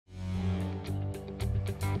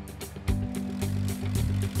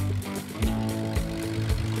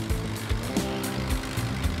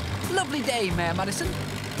lovely day, Mayor Madison.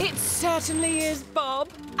 It certainly is, Bob.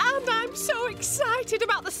 And I'm so excited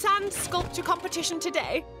about the sand sculpture competition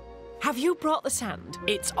today. Have you brought the sand?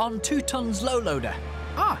 It's on 2 tons low loader.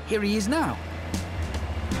 Ah, here he is now.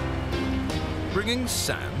 Bringing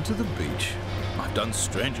sand to the beach? I've done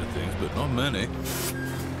stranger things, but not many.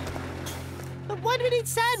 But why do we need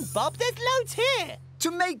sand, Bob? There's loads here.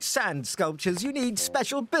 To make sand sculptures, you need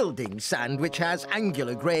special building sand, which has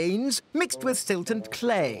angular grains mixed with silt and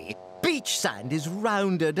clay. Beach sand is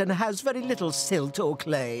rounded and has very little silt or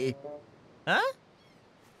clay. Huh?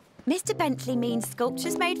 Mr. Bentley means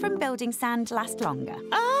sculptures made from building sand last longer.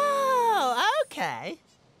 Oh, OK.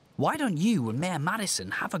 Why don't you and Mayor Madison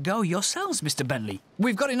have a go yourselves, Mr. Bentley?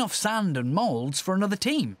 We've got enough sand and moulds for another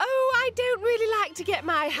team. Oh, I don't really like to get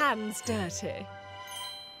my hands dirty.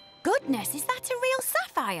 Goodness, is that a real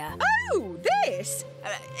sapphire? Oh, this?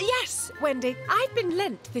 Yes, Wendy. I've been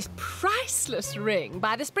lent this priceless ring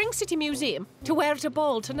by the Spring City Museum to wear at a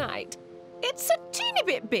ball tonight. It's a teeny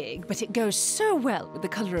bit big, but it goes so well with the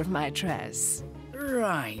colour of my dress.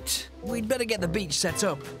 Right. We'd better get the beach set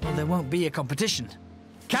up, or there won't be a competition.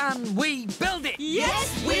 Can we build it?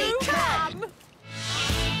 Yes, we can!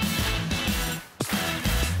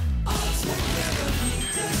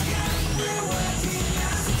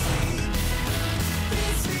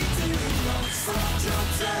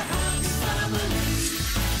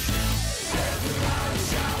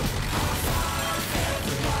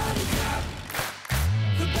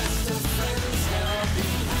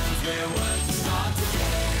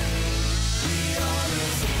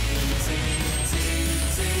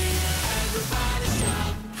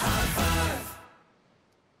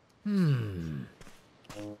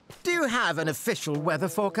 Do you have an official weather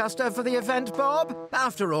forecaster for the event, Bob?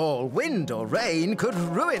 After all, wind or rain could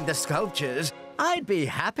ruin the sculptures. I'd be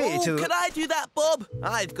happy to... Can I do that, Bob?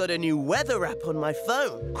 I've got a new weather app on my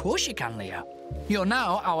phone. Of course you can, Leo. You're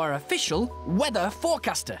now our official weather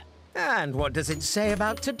forecaster. And what does it say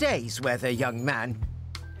about today's weather, young man?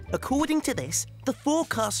 According to this, the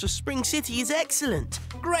forecast for Spring City is excellent.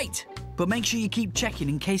 Great. But make sure you keep checking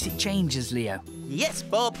in case it changes, Leo. Yes,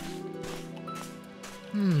 Bob.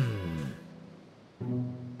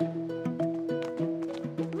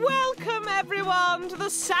 Welcome, everyone, to the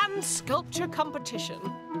sand sculpture competition.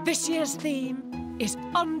 This year's theme is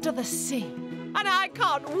Under the Sea. And I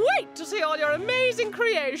can't wait to see all your amazing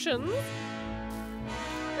creations.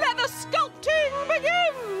 Let the sculpting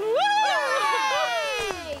begin!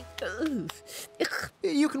 Woo!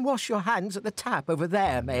 You can wash your hands at the tap over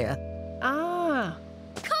there, Mayor. Ah.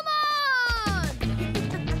 Come on!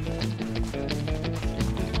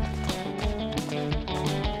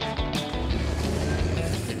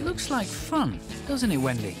 It looks like fun, doesn't it,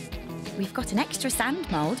 Wendy? We've got an extra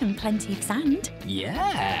sand mould and plenty of sand.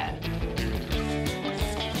 Yeah.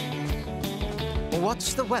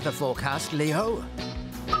 What's the weather forecast, Leo?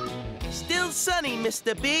 Still sunny,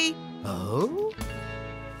 Mr. B. Oh?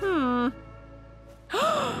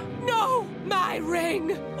 No! My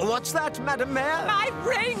ring! What's that, Madam Mayor? My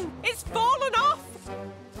ring! It's fallen off!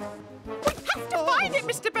 We have to find it,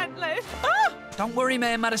 Mr. Bentley! Ah! Don't worry,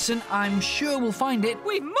 Mayor Madison. I'm sure we'll find it.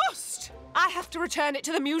 We must! I have to return it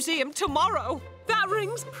to the museum tomorrow. That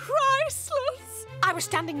ring's priceless! I was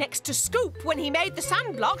standing next to Scoop when he made the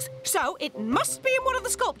sand blocks, so it must be in one of the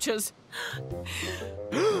sculptures.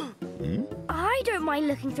 I don't mind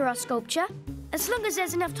looking through our sculpture, as long as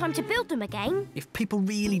there's enough time to build them again. If people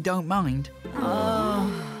really don't mind.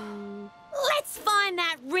 Let's find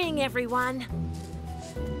that ring, everyone.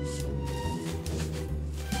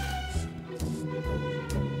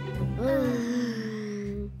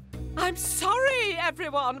 I'm sorry,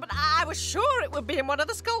 everyone, but I was sure it would be in one of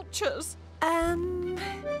the sculptures.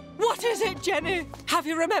 What is it, Jenny? Have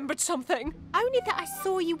you remembered something? Only that I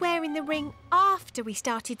saw you wearing the ring after we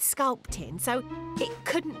started sculpting, so it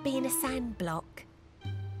couldn't be in a sand block.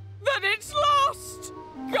 Then it's lost!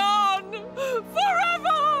 Gone!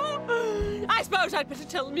 Forever! I suppose I'd better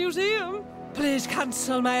tell the museum. Please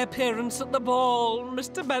cancel my appearance at the ball,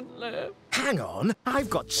 Mr. Bentley. Hang on, I've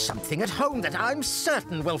got something at home that I'm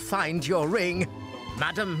certain will find your ring.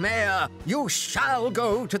 Madam Mayor, you shall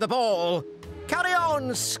go to the ball. Carry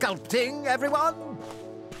on sculpting, everyone.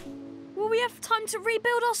 Will we have time to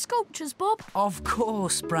rebuild our sculptures, Bob? Of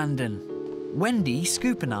course, Brandon. Wendy,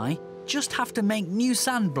 Scoop and I just have to make new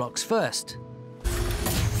sand blocks first.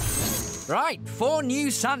 Right, 4 new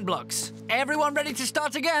sand blocks. Everyone ready to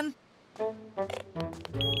start again?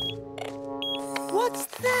 What's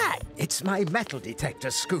that? It's my metal detector,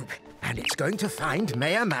 Scoop, and it's going to find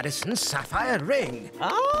Mayor Madison's sapphire ring.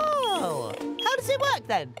 Oh! How does it work,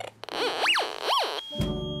 then?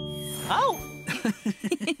 Oh!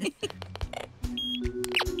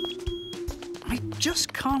 I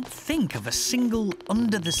just can't think of a single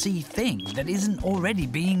under-the-sea thing that isn't already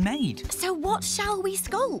being made. So what shall we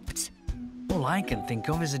sculpt? All I can think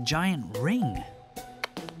of is a giant ring.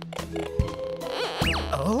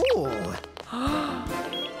 Oh!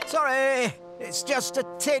 Sorry, it's just a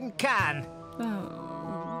tin can. No.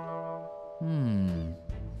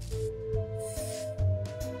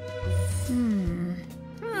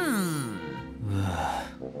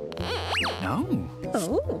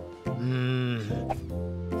 Oh.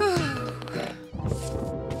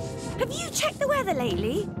 Have you checked the weather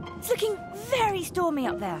lately? It's looking very stormy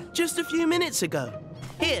up there. Just a few minutes ago.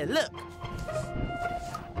 Here, look.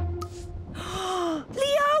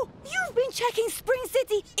 Leo, you've been checking Spring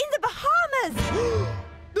City in the Bahamas.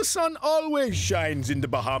 The sun always shines in the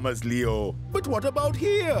Bahamas, Leo. But what about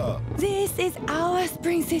here? This is our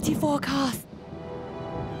Spring City forecast.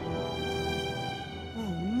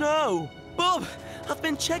 Oh, no. Bob, I've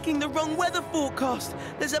been checking the wrong weather forecast.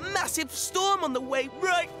 There's a massive storm on the way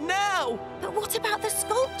right now. But what about the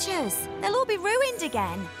sculptures? They'll all be ruined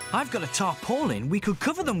again. I've got a tarpaulin we could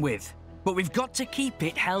cover them with, but we've got to keep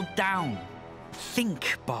it held down.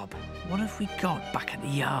 Think, Bob. What have we got back at the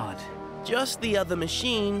yard? Just the other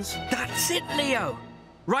machines. That's it, Leo.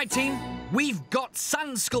 Right, team. We've got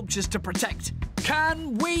sand sculptures to protect.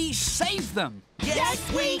 Can we save them? Yes,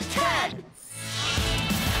 we can.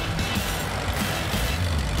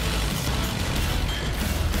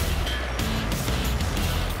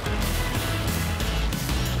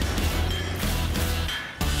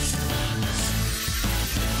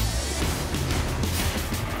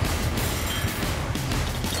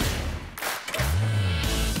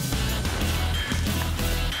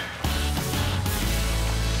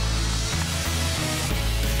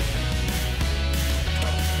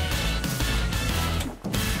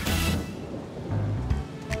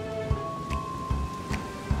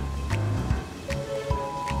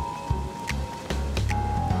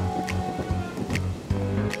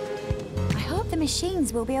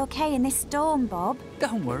 Machines will be okay in this storm, Bob.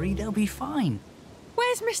 Don't worry, they'll be fine.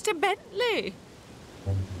 Where's Mr. Bentley?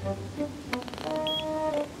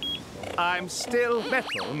 I'm still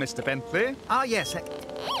metal, Mr. Bentley. Ah, yes.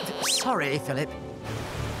 Sorry, Philip.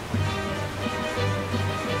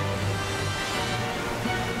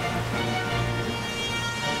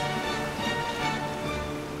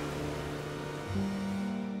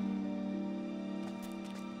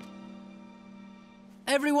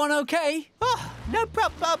 Everyone okay? Oh, no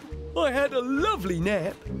problem, Bob. I had a lovely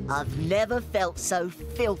nap. I've never felt so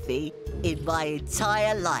filthy in my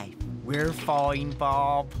entire life. We're fine,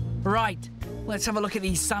 Bob. Right, let's have a look at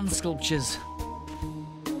these sand sculptures.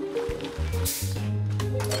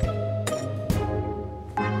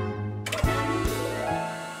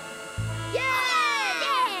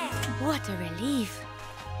 Yeah! What a relief.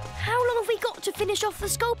 How long have we got to finish off the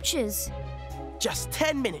sculptures? Just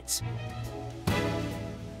 10 minutes.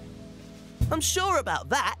 I'm sure about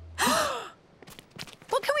that.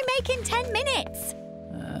 What can we make in 10 minutes?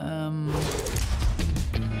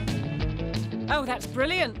 Oh, that's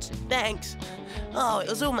brilliant. Thanks. Oh, it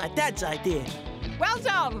was all my dad's idea. Well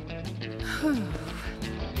done.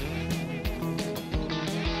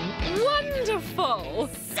 Wonderful.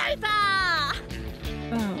 Super!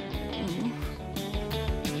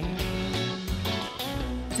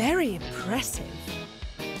 Very impressive.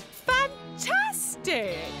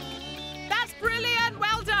 Fantastic. That's brilliant.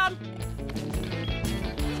 Well done.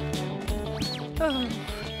 Oh.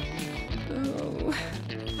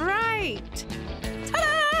 Right.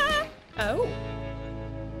 Ta-da! Oh.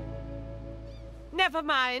 Never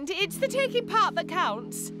mind. It's the taking part that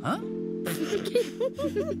counts. Huh?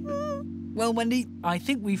 Well, Wendy, I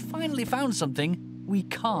think we've finally found something we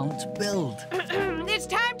can't build. It's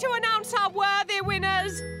time to announce our worthy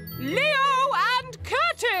winners, Leo and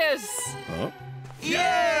Curtis. Huh?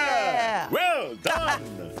 Yeah! Well done!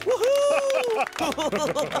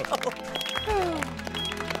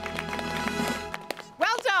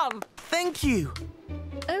 Well done. Thank you.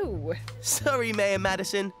 Oh. Sorry, Mayor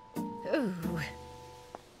Madison. Oh.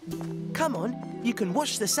 Come on, you can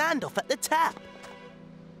wash the sand off at the tap.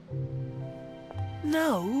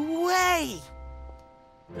 No way!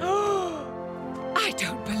 I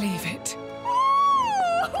don't believe it.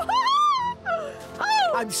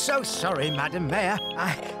 I'm so sorry, Madam Mayor. I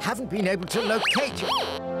haven't been able to locate you.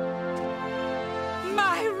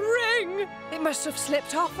 My ring! It must have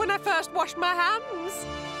slipped off when I first washed my hands.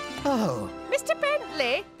 Oh. Mr.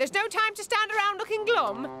 Bentley, there's no time to stand around looking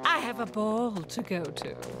glum. I have a ball to go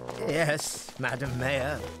to. Yes, Madam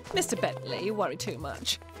Mayor. Mr. Bentley, you worry too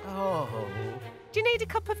much. Oh. Do you need a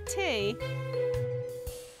cup of tea?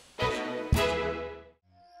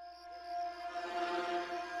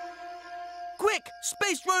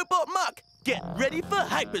 Robot Muck, get ready for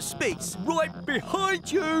hyperspace. Right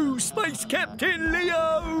behind you, Space Captain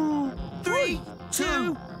Leo! 3,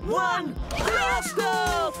 2, 1, blast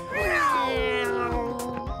off!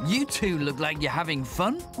 You two look like you're having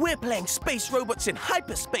fun. We're playing space robots in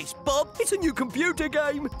hyperspace, Bob. It's a new computer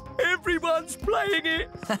game. Everyone's playing it.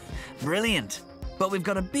 Brilliant. But we've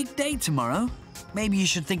got a big day tomorrow. Maybe you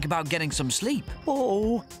should think about getting some sleep.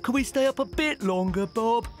 Oh, can we stay up a bit longer,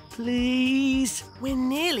 Bob? Please? We're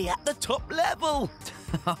nearly at the top level.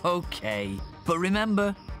 OK. But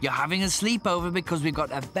remember, you're having a sleepover because we've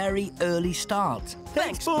got a very early start.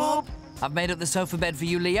 Thanks, Bob. I've made up the sofa bed for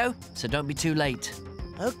you, Leo, so don't be too late.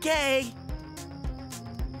 OK.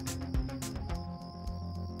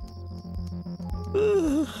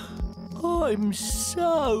 I'm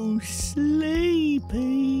so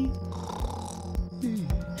sleepy.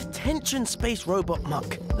 Attention, Space Robot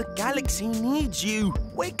Muck. The galaxy needs you.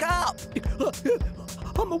 Wake up!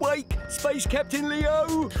 I'm awake, Space Captain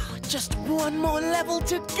Leo. Just one more level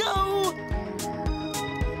to go.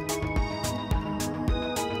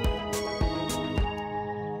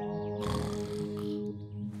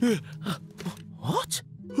 What?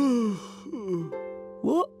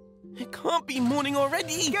 What? It can't be morning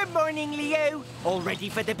already. Good morning, Leo. All ready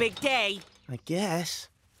for the big day? I guess.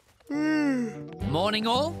 Morning,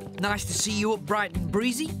 all. Nice to see you up bright and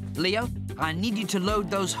breezy. Leo, I need you to load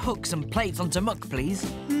those hooks and plates onto Muck, please.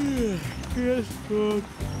 Yes, Bob.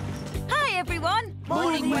 Hi, everyone.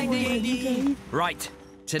 Morning, Wendy. Right.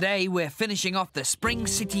 Today, we're finishing off the Spring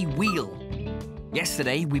City wheel.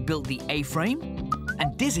 Yesterday, we built the A-frame,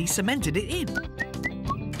 and Dizzy cemented it in.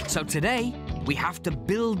 So today, we have to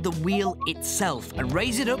build the wheel itself and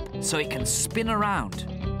raise it up so it can spin around.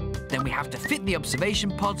 Then we have to fit the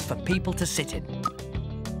observation pods for people to sit in.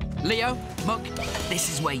 Leo, Muck, this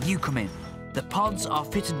is where you come in. The pods are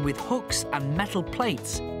fitted with hooks and metal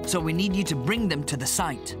plates, so we need you to bring them to the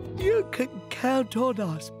site. You can count on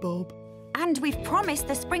us, Bob. And we've promised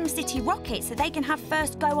the Spring City rockets that they can have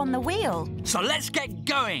first go on the wheel. So let's get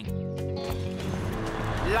going.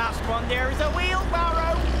 Last one there is a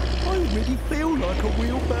wheelbarrow. I really feel like a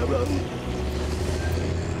wheelbarrow.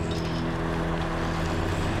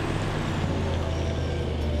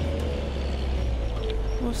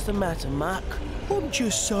 What's the matter, Muck? I'm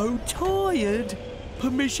just so tired.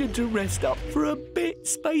 Permission to rest up for a bit,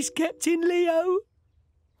 Space Captain Leo?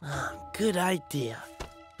 Good idea.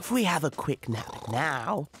 If we have a quick nap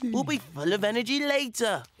now, we'll be full of energy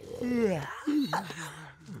later.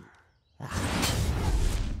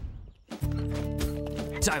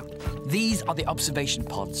 So, these are the observation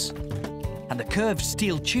pods. And the curved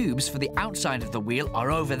steel tubes for the outside of the wheel are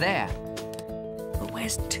over there. But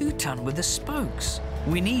where's Two-Ton with the spokes?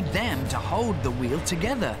 We need them to hold the wheel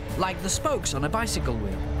together, like the spokes on a bicycle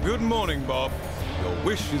wheel. Good morning, Bob. Your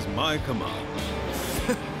wish is my command.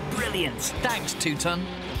 Brilliant. Thanks, Two-Ton.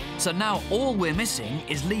 So now all we're missing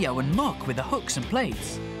is Leo and Muck with the hooks and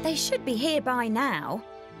plates. They should be here by now.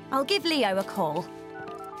 I'll give Leo a call.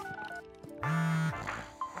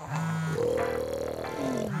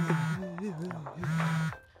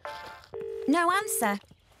 No answer.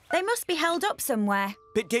 They must be held up somewhere.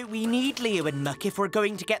 But don't we need Leo and Muck if we're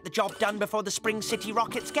going to get the job done before the Spring City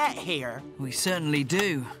rockets get here? We certainly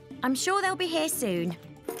do. I'm sure they'll be here soon.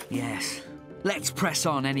 Yes. Let's press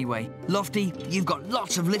on anyway. Lofty, you've got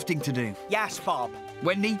lots of lifting to do. Yes, Bob.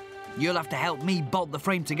 Wendy, you'll have to help me bolt the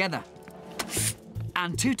frame together.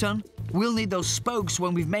 And Two-Ton, we'll need those spokes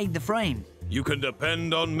when we've made the frame. You can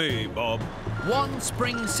depend on me, Bob. One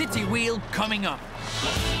Spring City wheel coming up.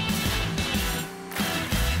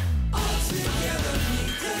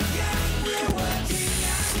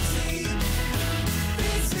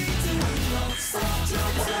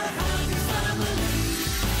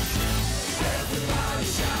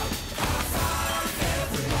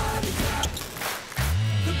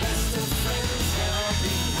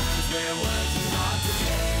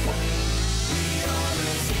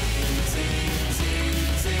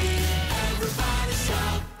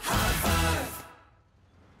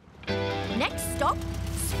 Next stop,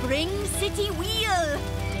 Spring City Wheel.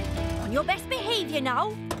 On your best behaviour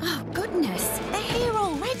now. Oh, goodness. They're here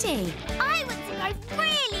already. I want to go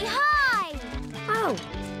really high. Oh,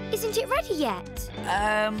 isn't it ready yet?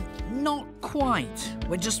 Not quite.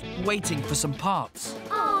 We're just waiting for some parts.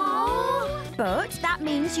 Aww. But that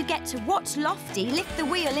means you get to watch Lofty lift the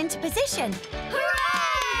wheel into position.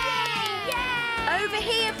 Hooray! Yay! Over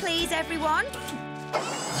here, please, everyone.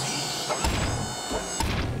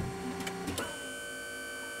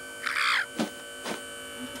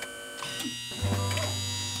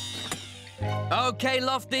 OK,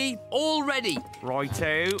 Lofty, all ready.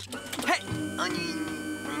 Righto. Hey!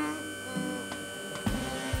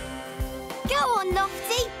 on,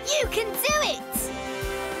 Lofty. You can do it.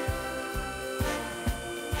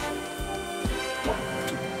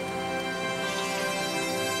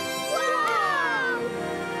 Wow!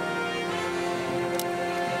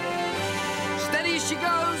 Steady as she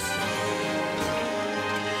goes.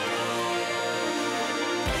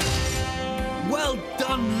 Well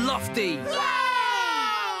done, Lofty.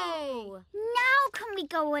 Wow! Now can we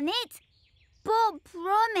go on it? Bob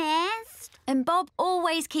promised. And Bob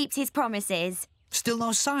always keeps his promises. Still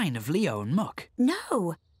no sign of Leo and Muck.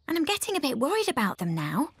 No, and I'm getting a bit worried about them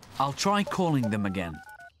now. I'll try calling them again.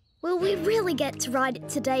 Will we really get to ride it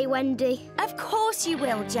today, Wendy? Of course you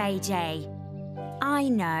will, JJ. I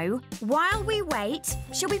know. While we wait,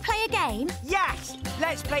 shall we play a game? Yes!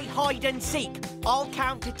 Let's play hide and seek. I'll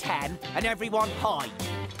count to 10 and everyone hide.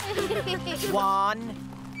 1,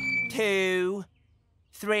 2,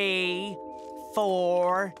 3,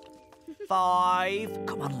 4, 5.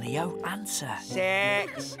 Come on, Leo, answer.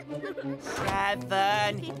 6,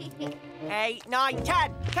 7, 8, 9,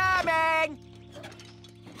 10. Coming!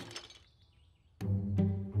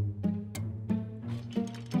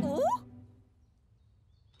 Oh?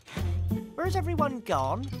 Where's everyone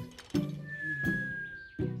gone?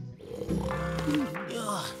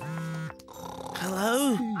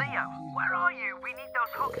 Hello? Leo, where are you? We need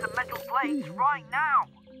those hooks and metal plates right now.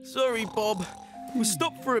 Sorry, Bob. We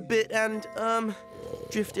stopped for a bit and,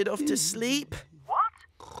 drifted off to sleep. What?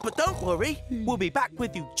 But don't worry, we'll be back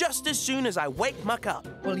with you just as soon as I wake Muck up.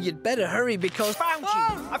 Well, you'd better hurry because... Found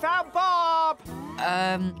you! I found Bob!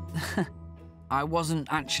 I wasn't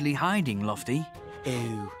actually hiding, Lofty.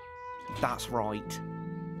 Ew, that's right.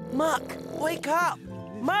 Muck, wake up!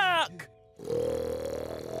 Muck!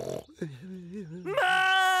 Muck!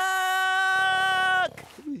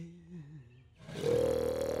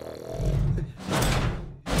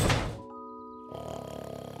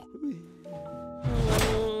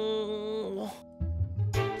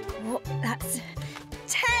 What? That's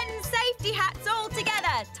 10 safety hats all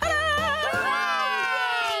together. Ta-da!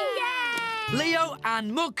 Leo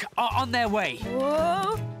and Muck are on their way.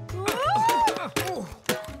 Whoa!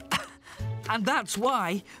 And that's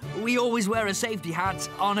why we always wear a safety hat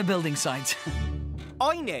on a building site.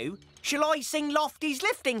 I knew. Shall I sing Lofty's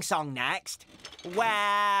lifting song next? Well,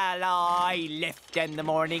 I lift in the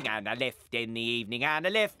morning and I lift in the evening and I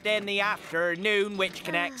lift in the afternoon, which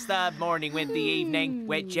connects the morning with the evening,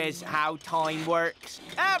 which is how time works.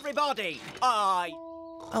 Everybody,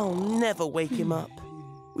 I'll never wake him up.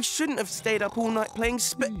 We shouldn't have stayed up all night playing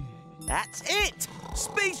That's it!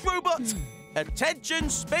 Space robots! Attention,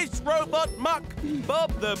 space robot Muck!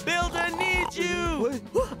 Bob the Builder needs you!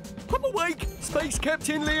 I'm awake, Space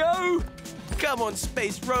Captain Leo! Come on,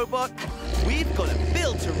 space robot. We've got a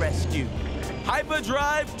build to rescue.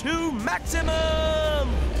 Hyperdrive to maximum!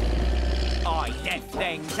 I lift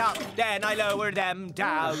things up, then I lower them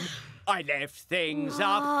down. I lift things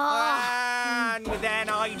up, and then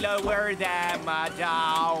I lower them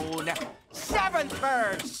down. 7th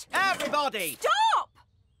verse, everybody! Stop!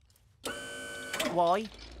 Why?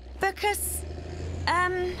 Because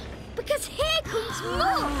here comes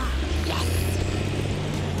Muck!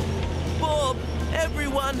 Bob,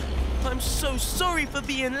 everyone, I'm so sorry for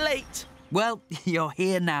being late. Well, you're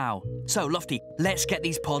here now. So, Lofty, let's get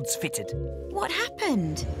these pods fitted. what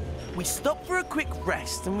happened? We stopped for a quick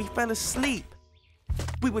rest and we fell asleep.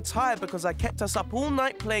 We were tired because I kept us up all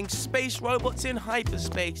night playing space robots in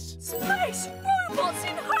hyperspace. Space robots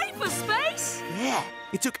in hyperspace? Yeah,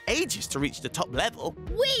 it took ages to reach the top level.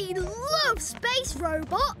 We love space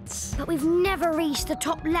robots! But we've never reached the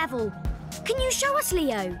top level. Can you show us,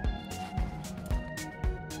 Leo?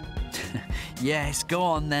 Yes, go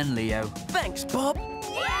on then, Leo. Thanks, Bob.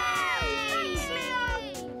 Thanks,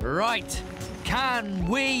 Leo! Right. Can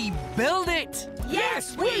we build it?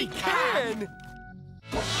 Yes, we can!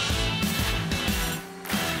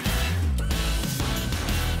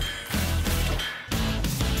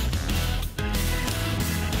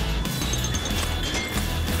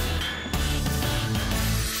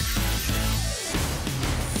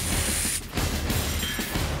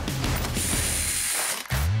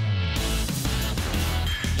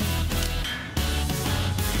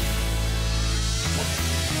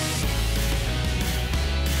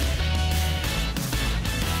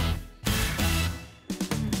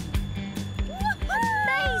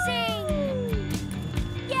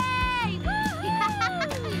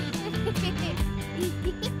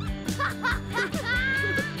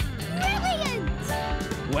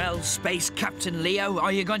 Well, Space Captain Leo,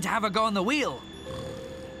 are you going to have a go on the wheel?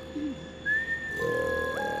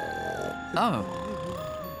 Oh.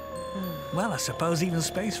 Well, I suppose even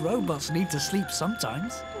space robots need to sleep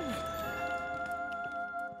sometimes.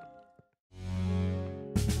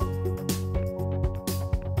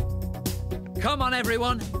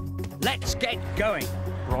 everyone. Let's get going.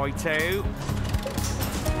 Righto.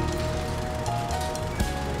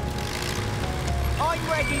 I'm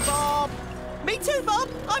ready, Bob. Me too, Bob.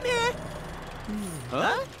 I'm here.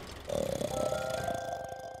 Huh?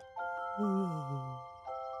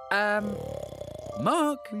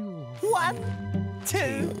 Muck. 1,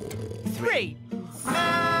 2, 3.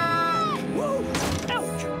 Whoa!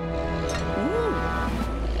 Ouch!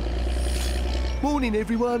 Morning,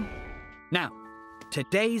 everyone. Now,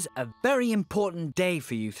 today's a very important day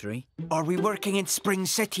for you three. Are we working in Spring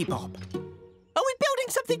City, Bob? Are we building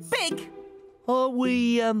something big? Are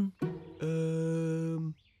we, I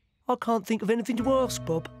can't think of anything to ask,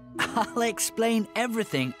 Bob. I'll explain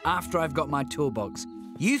everything after I've got my toolbox.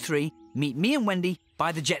 You three meet me and Wendy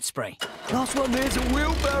by the jet spray. Last one there's a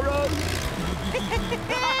wheelbarrow.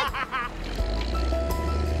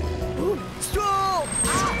 Stop!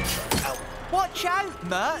 Ow. Watch out,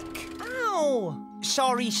 Muck. Ow!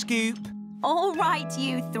 Sorry, Scoop. All right,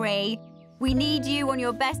 you three. We need you on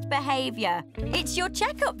your best behaviour. It's your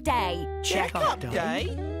checkup day. Checkup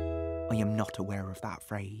day? I am not aware of that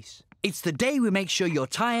phrase. It's the day we make sure your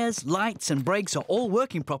tyres, lights and brakes are all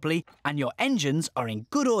working properly and your engines are in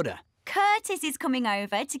good order. Curtis is coming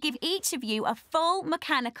over to give each of you a full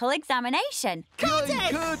mechanical examination.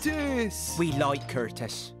 Curtis! We like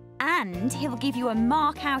Curtis. And he'll give you a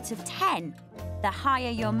mark out of 10. The higher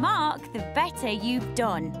your mark, the better you've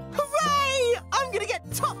done. Hooray! I'm going to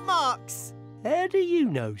get top marks. How do you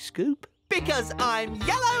know, Scoop? Because I'm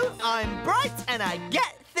yellow, I'm bright, and I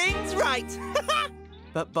get things right.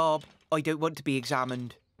 But, Bob, I don't want to be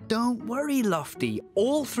examined. Don't worry, Lofty.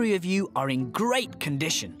 All three of you are in great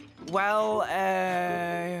condition. Well,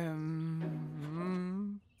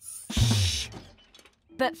 Shh.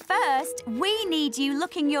 But first, we need you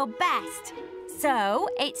looking your best. So,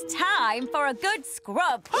 it's time for a good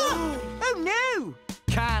scrub. Oh, no!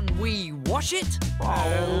 Can we wash it?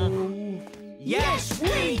 Yes,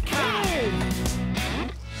 we can!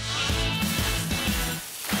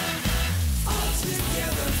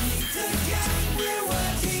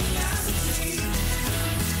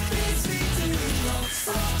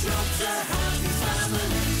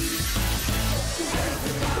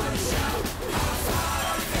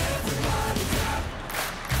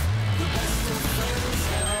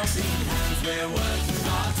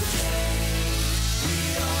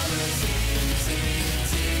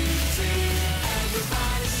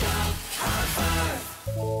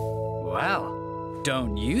 Well,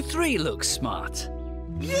 don't you three look smart?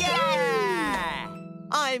 Yeah!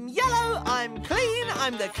 I'm yellow, I'm clean,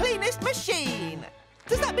 I'm the cleanest machine.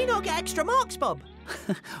 Does that mean I'll get extra marks, Bob?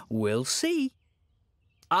 We'll see.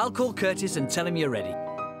 I'll call Curtis and tell him you're ready.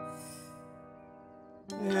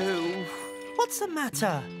 Oh, what's the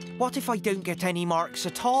matter? What if I don't get any marks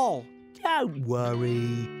at all? Don't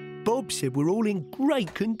worry. Bob said we're all in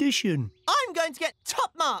great condition. I'm going to get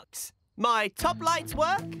top marks. My top lights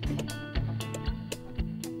work.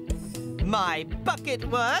 My bucket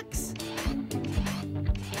works.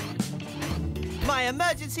 My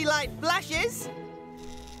emergency light flashes.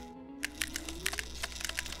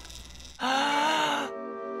 Oh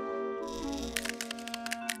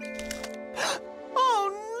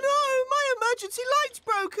no, my emergency light's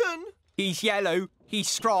broken. He's yellow, he's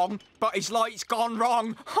strong, but his light's gone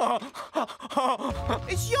wrong.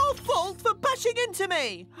 It's your fault for bashing into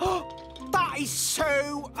me. That is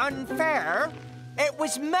so unfair. It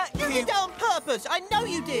was Muck. You did that on purpose. I know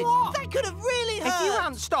you did. What? That could have really hurt. If you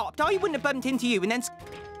hadn't stopped, I wouldn't have bumped into you and then...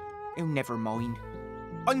 Oh, never mind.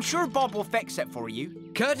 I'm sure Bob will fix it for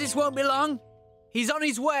you. Curtis won't be long. He's on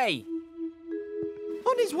his way.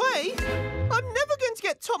 On his way? I'm never going to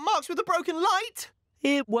get top marks with a broken light.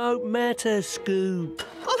 It won't matter, Scoop.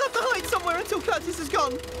 I'll have to hide somewhere until Curtis is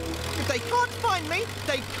gone. If they can't find me,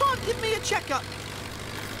 they can't give me a checkup.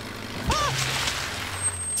 Ah!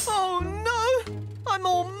 Oh, no! I'm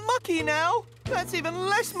all mucky now. That's even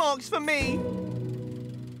less marks for me.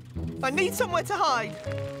 I need somewhere to hide.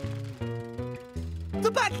 The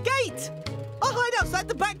back gate! I'll hide outside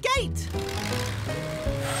the back gate.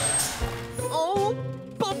 Oh,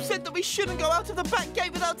 Bob said that we shouldn't go out of the back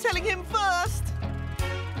gate without telling him first.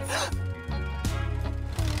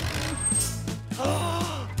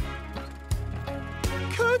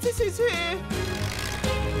 Curtis is here.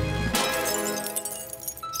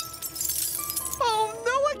 Oh,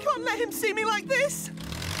 no, I can't let him see me like this.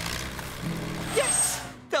 Yes!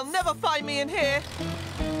 They'll never find me in here.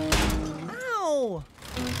 Ow!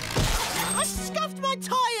 I scuffed my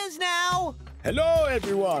tyres now. Hello,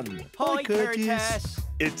 everyone. Hi, Curtis.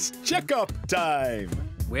 It's checkup time.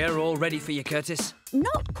 We're all ready for you, Curtis.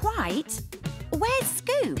 Not quite. Where's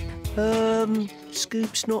Scoop?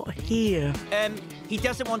 Scoop's not here. He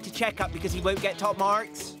doesn't want to check up because he won't get top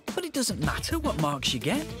marks. But it doesn't matter what marks you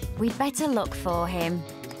get. We'd better look for him.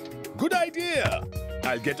 Good idea.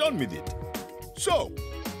 I'll get on with it. So,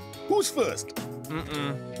 who's first?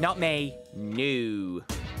 Not me. No.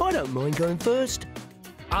 I don't mind going first.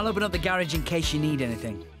 I'll open up the garage in case you need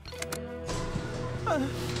anything.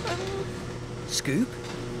 Scoop?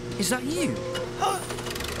 Is that you?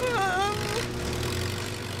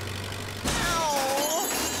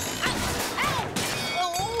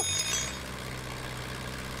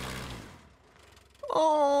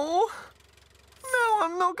 Oh, no,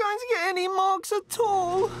 I'm not going to get any marks at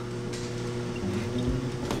all.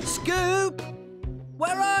 Scoop!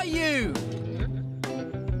 Where are you?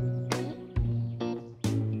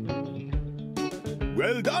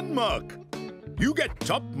 Well done, Muck. You get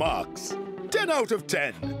top marks. 10 out of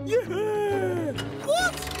 10. Yeah!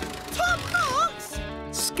 What? Top marks?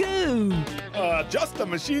 Scoop! Just the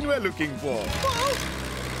machine we're looking for.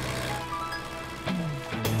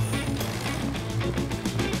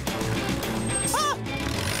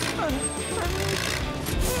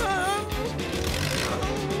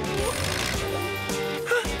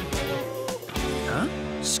 Huh?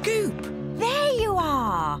 Scoop! There you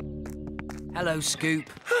are. Hello, Scoop.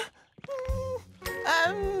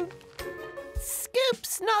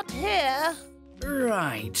 Scoop's not here.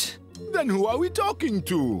 Right. Then who are we talking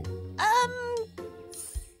to?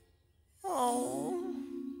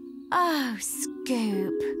 Oh,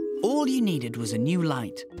 Scoop. All you needed was a new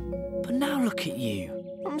light. But now look at you.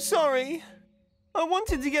 I'm sorry. I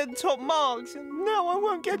wanted to get top marks, and now I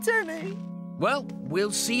won't get any. Well,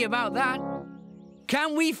 we'll see about that.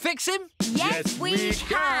 Can we fix him? Yes, we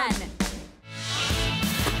can.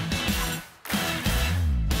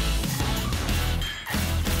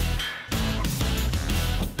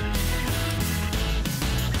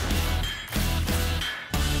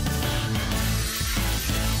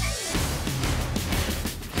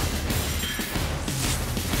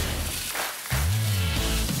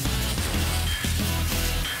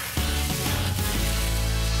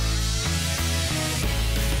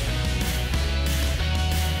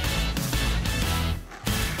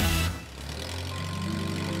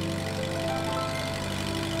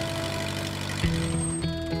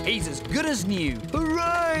 He's as good as new.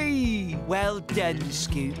 Hooray! Well done,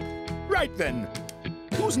 Scoop. Right then.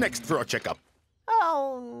 Who's next for a checkup?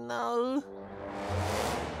 Oh, no.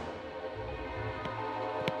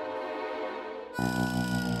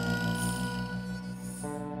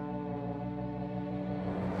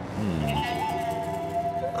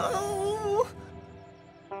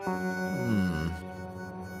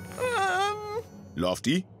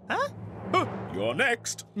 Lofty? Huh? You're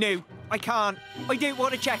next. No, I can't. I don't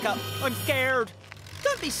want to check up. I'm scared.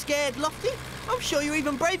 Don't be scared, Lofty. I'm sure you're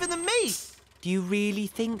even braver than me. Do you really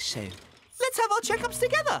think so? Let's have our checkups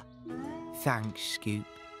together. Thanks, Scoop.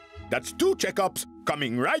 That's 2 checkups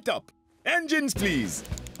coming right up. Engines, please.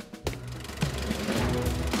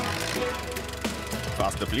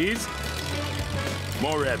 Faster, please.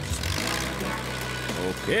 More revs.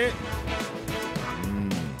 Okay.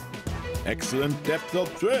 Excellent depth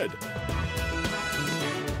of tread.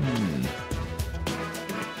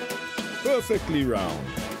 Perfectly round.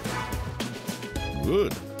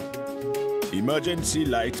 Good. Emergency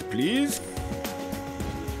light, please.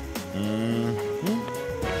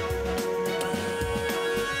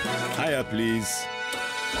 Higher, please.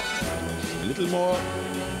 A little more.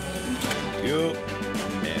 Thank you.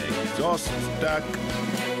 Exhaust stack.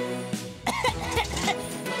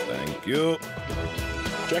 Thank you.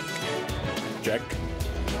 Check. Check.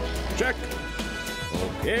 Check.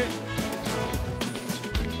 Okay.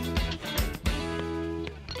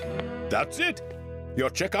 That's it. Your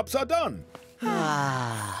checkups are done.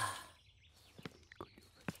 Oh,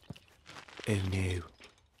 no.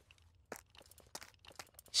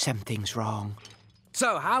 Something's wrong.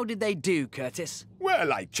 So, how did they do, Curtis?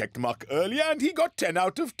 Well, I checked Muck earlier and he got 10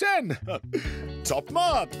 out of 10. Top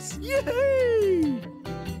marks. Yay!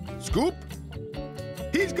 Scoop?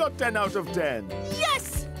 He's got 10 out of 10.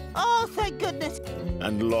 Yes! Oh, thank goodness.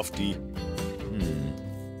 And Lofty?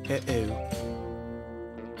 Uh-oh.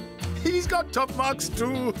 He's got top marks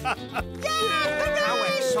too. How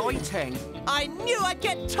exciting. I knew I'd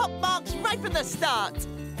get top marks right from the start.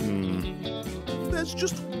 There's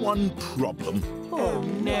just one problem. Oh,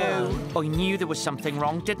 no. I knew there was something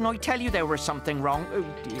wrong. Didn't I tell you there was something wrong? Oh,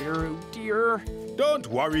 dear, oh, dear. Don't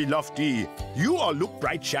worry, Lofty. You all look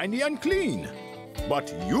bright, shiny and clean.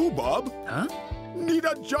 But you, Bob, need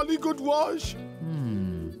a jolly good wash.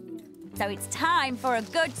 So it's time for a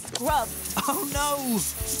good scrub. Oh, no!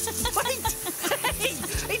 Wait! Hey!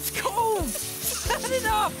 It's cold! Turn it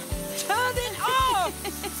off! Turn it off!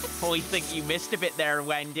 I think you missed a bit there,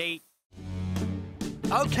 Wendy.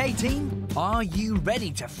 OK, team. Are you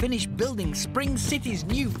ready to finish building Spring City's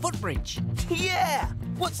new footbridge? Yeah!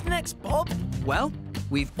 What's next, Bob? Well,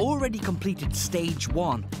 we've already completed stage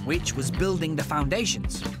 1, which was building the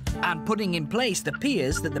foundations and putting in place the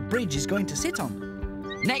piers that the bridge is going to sit on.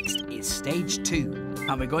 Next is stage 2,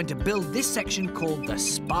 and we're going to build this section called the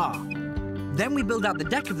spar. Then we build out the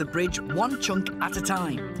deck of the bridge one chunk at a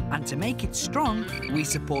time. And to make it strong, we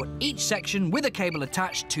support each section with a cable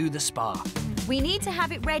attached to the spar. We need to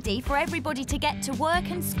have it ready for everybody to get to work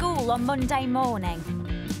and school on Monday morning.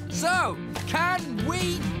 So, can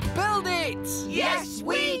we build it? Yes,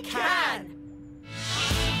 we can!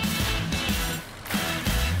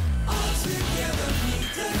 All together,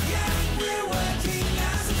 meet again, we're working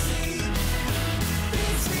as a team.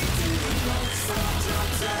 Beats me to the road, so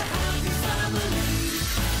jobs a happy family.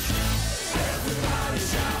 Everybody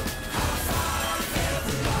shout, high five,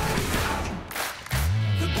 everybody out.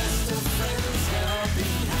 The best of friends,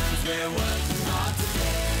 helping hands, we're working hard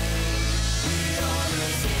today. We are a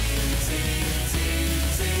team.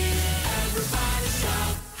 Everybody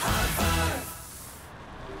shout, high five.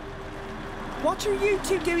 What are you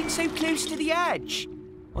two doing so close to the edge?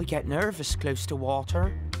 I get nervous close to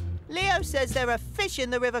water. Leo says there are fish in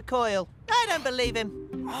the River Coil. I don't believe him.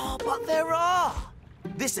 Oh, but there are.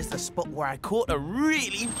 This is the spot where I caught a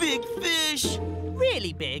really big fish.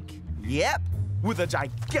 Really big? Yep, with a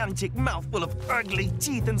gigantic mouthful of ugly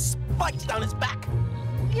teeth and spikes down its back.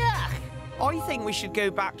 Yuck! I think we should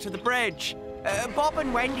go back to the bridge. Bob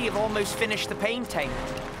and Wendy have almost finished the painting.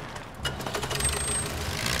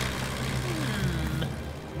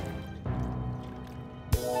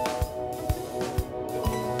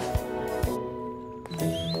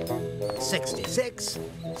 Hmm. 66,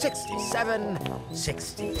 67,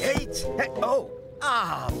 68. Bob.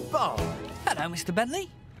 Hello, Mr. Bentley.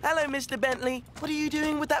 Hello, Mr. Bentley. What are you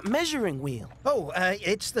doing with that measuring wheel? Oh,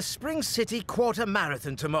 it's the Spring City Quarter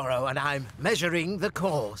Marathon tomorrow, and I'm measuring the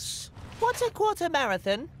course. What's a quarter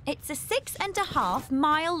marathon? It's a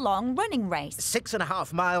 6.5-mile-long running race.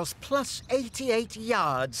 6.5 miles plus 88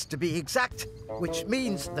 yards, to be exact, which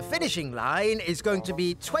means the finishing line is going to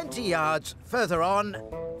be 20 yards further on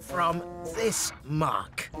from this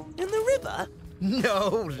mark. In the river?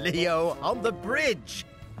 No, Leo, on the bridge.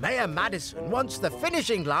 Mayor Madison wants the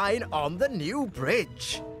finishing line on the new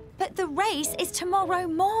bridge. But the race is tomorrow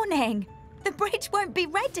morning. The bridge won't be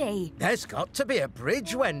ready. There's got to be a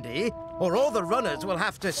bridge, Wendy, or all the runners will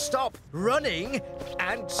have to stop running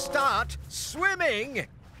and start swimming.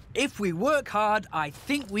 If we work hard, I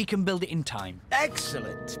think we can build it in time.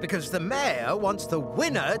 Excellent, because the mayor wants the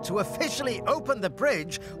winner to officially open the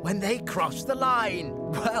bridge when they cross the line.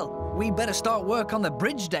 Well, we better start work on the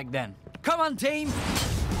bridge deck then. Come on, team.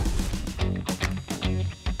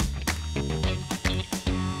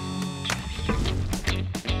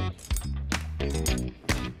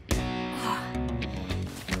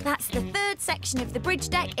 That's the third section of the bridge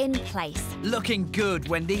deck in place. Looking good,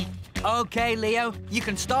 Wendy. OK, Leo, you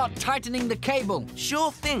can start tightening the cable.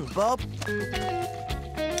 Sure thing, Bob.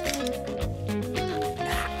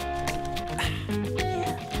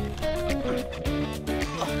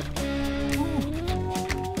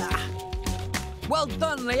 Well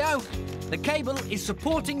done, Leo. The cable is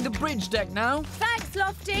supporting the bridge deck now. Thanks,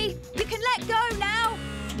 Lofty. You can let go now.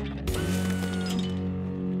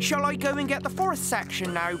 Shall I go and get the fourth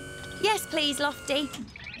section now? Yes, please, Lofty.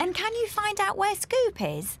 And can you find out where Scoop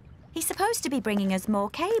is? He's supposed to be bringing us more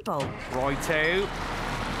cable. Righto.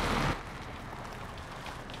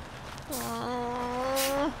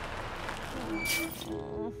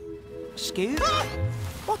 Scoop?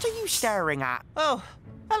 What are you staring at? Oh,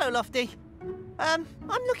 hello, Lofty. I'm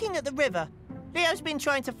looking at the river. Leo's been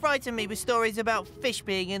trying to frighten me with stories about fish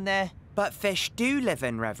being in there. But fish do live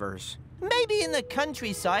in rivers. Maybe in the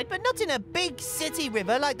countryside, but not in a big city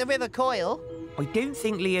river like the River Coil. I don't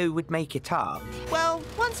think Leo would make it up. Well,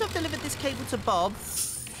 once I've delivered this cable to Bob,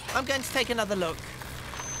 I'm going to take another look.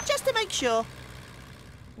 Just to make sure.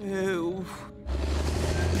 Oh.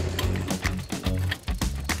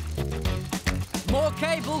 More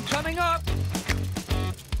cable coming up.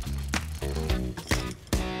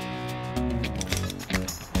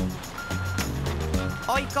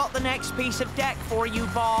 I've got the next piece of deck for you,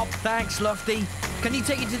 Bob. Thanks, Lofty. Can you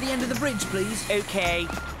take it to the end of the bridge, please? OK.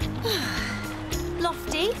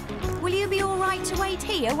 Lofty, will you be all right to wait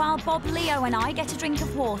here while Bob, Leo and I get a drink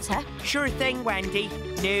of water? Sure thing, Wendy.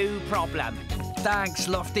 No problem. Thanks,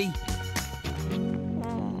 Lofty.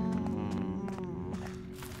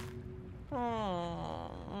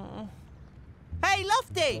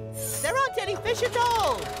 Lofty! There aren't any fish at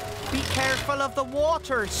all! Be careful of the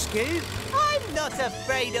water, Scoop. I'm not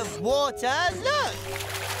afraid of water. Look!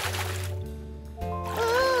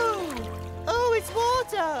 Oh, it's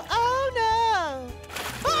water. Oh, no.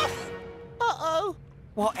 Ah! Uh-oh.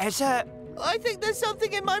 What is it? I think there's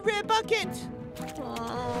something in my rear bucket.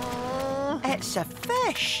 It's a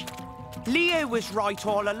fish. Leo was right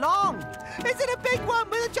all along. Is it a big one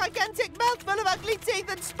with a gigantic mouthful of ugly teeth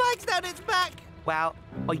and spikes down its back? Well,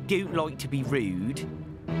 I don't like to be rude,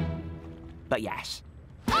 but yes.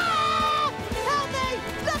 Ah! Help me!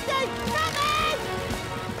 Lofty! Help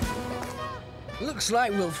me! Looks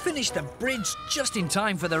like we'll finish the bridge just in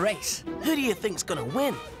time for the race. Who do you think's gonna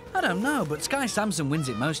win? I don't know, but Sky Samson wins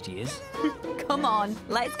it most years. Come on,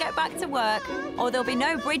 let's get back to work, or there'll be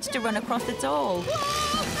no bridge to run across at all.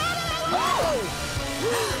 Ah!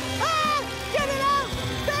 Get it out!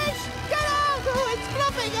 Fish! Get out! Oh, it's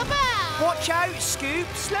flopping about! Watch out, Scoop!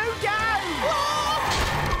 Slow down!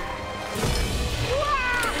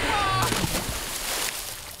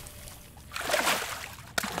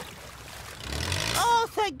 Oh,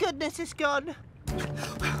 thank goodness it's gone.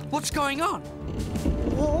 What's going on?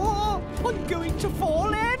 Oh, I'm going to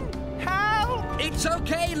fall in! Help! It's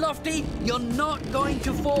okay, Lofty. You're not going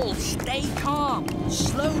to fall. Stay calm.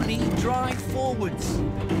 Slowly drive forwards.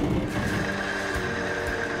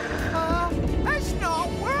 It's not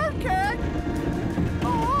working!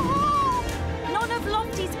 Oh. None of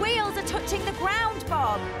Lofty's wheels are touching the ground,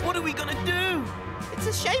 Bob. What are we gonna do? It's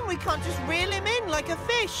a shame we can't just reel him in like a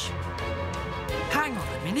fish. Hang on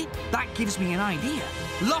a minute. That gives me an idea.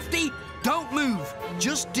 Lofty, don't move.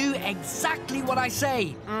 Just do exactly what I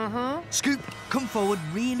say. Mm-hmm. Scoop, come forward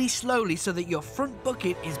really slowly so that your front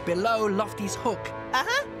bucket is below Lofty's hook.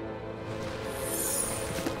 Uh-huh.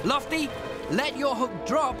 Lofty, let your hook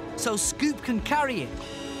drop so Scoop can carry it.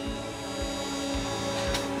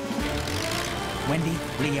 Wendy,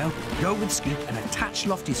 Leo, go with Scoop and attach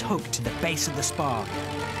Lofty's hook to the base of the spar.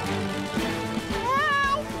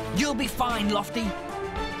 Ow! You'll be fine, Lofty.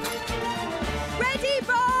 Ready,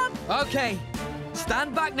 Bob? Okay,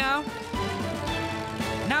 stand back now.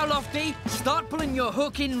 Now, Lofty, start pulling your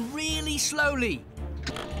hook in really slowly.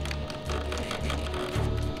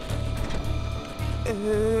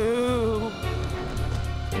 Ooh.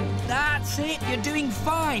 That's it, you're doing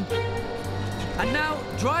fine. And now,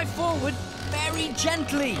 drive forward very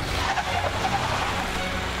gently.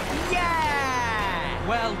 Yeah!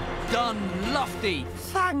 Well done, Lofty.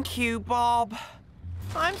 Thank you, Bob.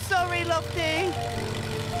 I'm sorry, Lofty.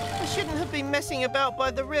 I shouldn't have been messing about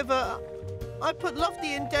by the river. I put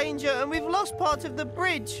Lofty in danger and we've lost part of the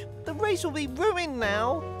bridge. The race will be ruined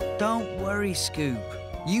now. Don't worry, Scoop.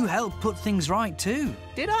 You helped put things right too.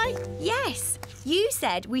 Did I? Yes. You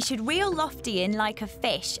said we should reel Lofty in like a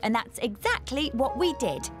fish, and that's exactly what we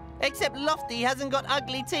did. Except Lofty hasn't got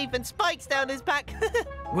ugly teeth and spikes down his back.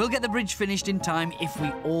 We'll get the bridge finished in time if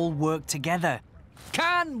we all work together.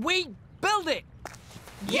 Can we build it?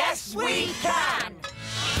 Yes, we can!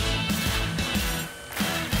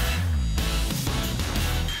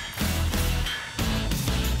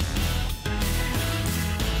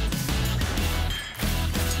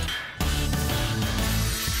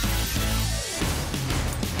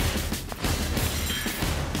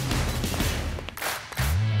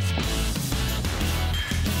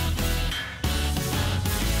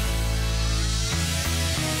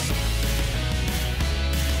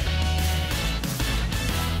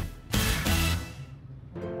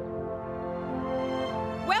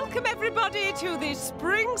 Welcome everybody to the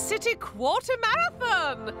Spring City Quarter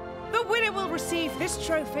Marathon! The winner will receive this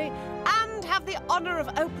trophy and have the honour of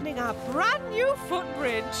opening our brand new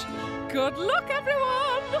footbridge. Good luck,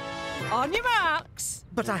 everyone! On your marks.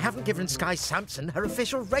 But I haven't given Sky Samson her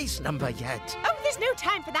official race number yet. Oh, there's no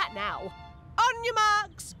time for that now. On your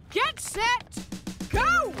marks, get set,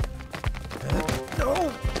 go! Oh!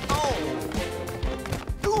 Oh!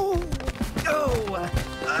 Oh! Oh!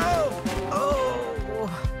 Oh! Oh!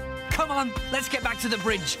 Come on, let's get back to the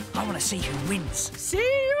bridge. I want to see who wins. See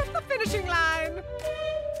you at the finishing line.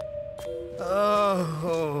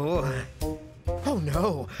 Oh. Oh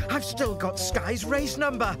no, I've still got Sky's race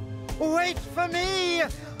number. Wait for me!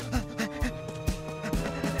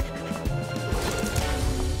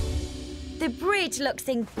 The bridge looks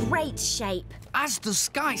in great shape. As does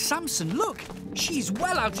Sky Samson. Look, she's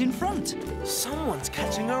well out in front. Someone's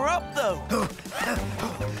catching her up, though.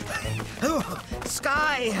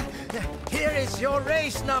 Sky, here is your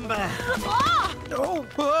race number. Ah! Oh,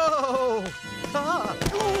 whoa! Ah.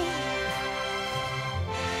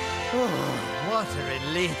 Oh, what a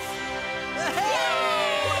relief.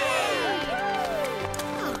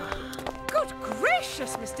 Good gracious!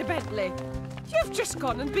 gracious, Mr. Bentley. You've just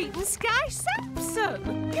gone and beaten Sky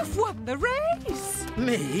Sampson. You've won the race.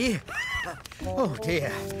 Me? Oh,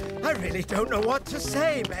 dear. I really don't know what to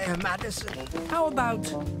say, Mayor Madison. How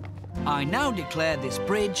about I now declare this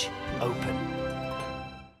bridge open?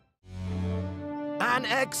 An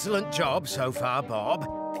excellent job so far, Bob.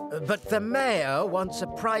 But the Mayor wants a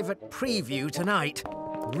private preview tonight.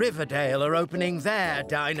 Riverdale are opening their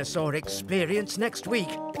dinosaur experience next week.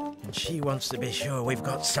 And she wants to be sure we've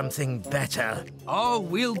got something better. Oh,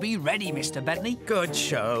 we'll be ready, Mr. Bentley. Good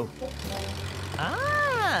show.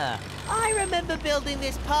 Ah, I remember building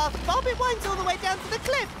this path, Bob. It winds all the way down to the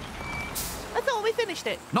cliff. I thought we finished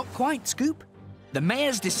it. Not quite, Scoop. The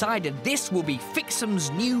Mayor's decided this will be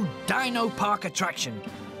Fixham's new Dino Park attraction,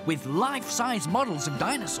 with life-size models of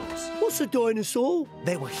dinosaurs. What's a dinosaur?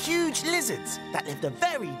 They were huge lizards that lived a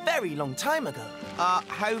very, very long time ago.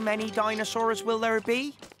 How many dinosaurs will there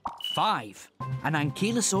be? 5. An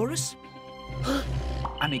ankylosaurus,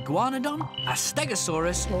 an iguanodon, a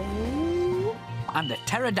stegosaurus, and a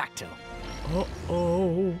pterodactyl.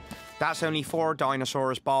 Uh-oh. That's only 4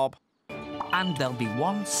 dinosaurs, Bob. And there'll be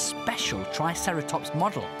one special Triceratops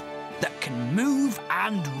model that can move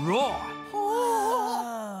and roar.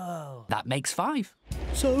 Oh. That makes 5.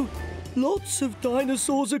 So, lots of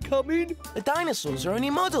dinosaurs are coming? The dinosaurs are only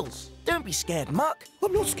models. Don't be scared, Muck.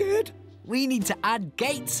 I'm not scared. We need to add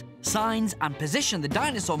gates, signs, and position the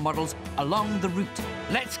dinosaur models along the route.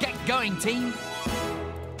 Let's get going, team.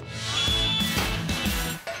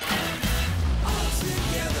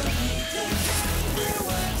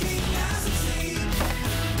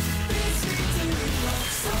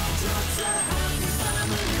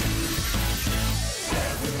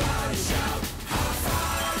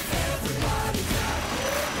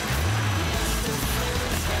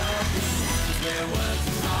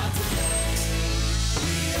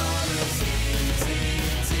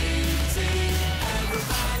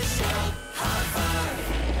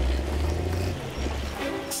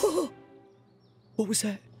 What was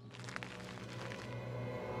that?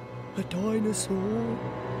 A dinosaur?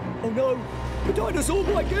 Oh no! The dinosaur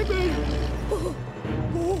might get me!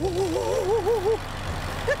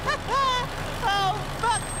 Oh,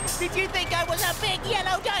 Muck! Did you think I was a big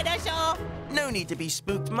yellow dinosaur? No need to be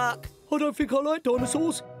spooked, Muck. I don't think I like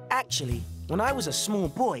dinosaurs. Actually, when I was a small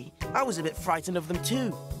boy, I was a bit frightened of them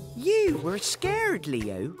too. You were scared,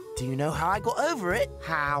 Leo. Do you know how I got over it?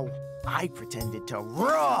 How? I pretended to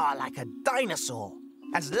roar like a dinosaur,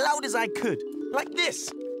 as loud as I could, like this.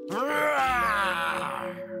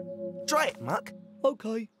 Try it, Muck.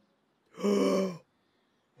 Okay.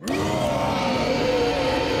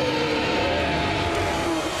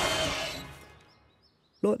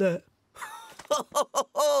 Like that.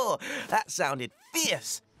 That sounded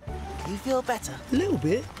fierce. You feel better? A little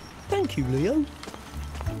bit. Thank you, Leo.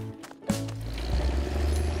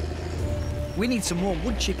 We need some more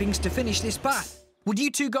wood chippings to finish this path. Would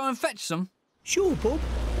you two go and fetch some? Sure, Bob.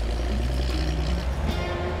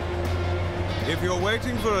 If you're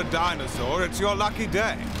waiting for a dinosaur, it's your lucky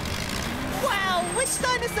day. Wow, which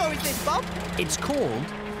dinosaur is this, Bob? It's called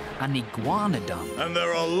an iguanodon. And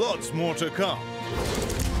there are lots more to come.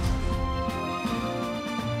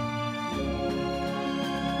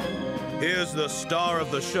 Here's the star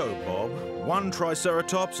of the show, Bob. One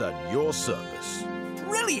Triceratops at your service.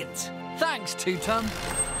 Brilliant! Thanks, Two-Tum.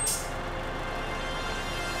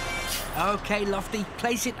 OK, Lofty,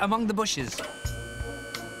 place it among the bushes.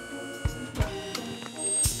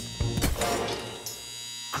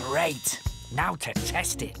 Great. Now to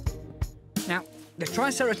test it. Now, the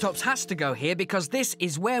Triceratops has to go here because this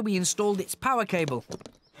is where we installed its power cable.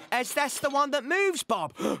 Is this the one that moves,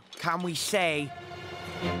 Bob? Can we say?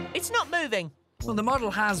 It's not moving. Well, the model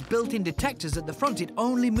has built-in detectors at the front. It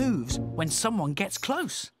only moves when someone gets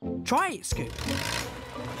close. Try it, Scoop.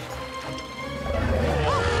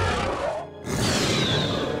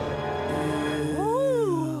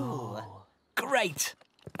 Ooh. Great.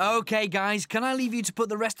 OK, guys, can I leave you to put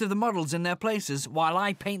the rest of the models in their places while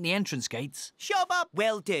I paint the entrance gates? Sure, Bob.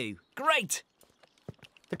 Will do. Great.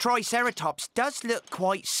 The Triceratops does look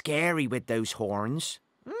quite scary with those horns.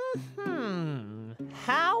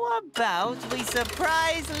 How about we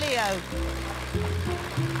surprise Leo?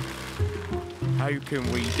 How can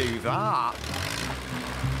we do that?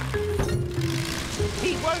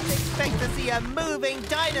 He won't expect to see a moving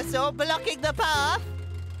dinosaur blocking the path.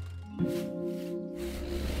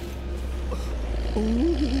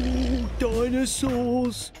 Ooh,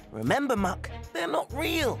 dinosaurs. Remember, Muck, they're not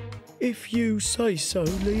real. If you say so,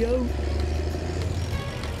 Leo.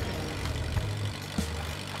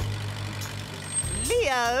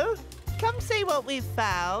 Leo, come see what we've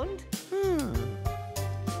found.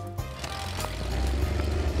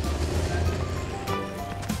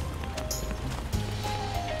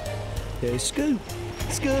 There's Scoop.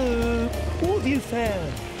 Scoop, what have you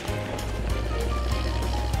found?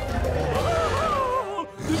 Oh,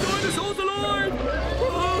 the dinosaur's alive!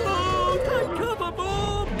 Oh, take cover,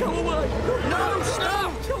 Bob! Go away! No,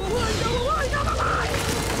 stop! Go away, go away, go away!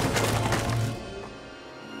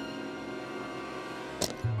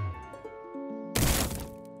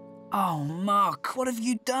 Oh, Muck, what have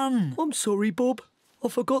you done? I'm sorry, Bob. I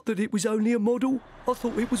forgot that it was only a model. I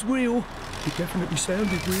thought it was real. It definitely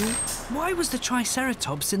sounded real. Why was the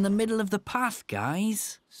Triceratops in the middle of the path,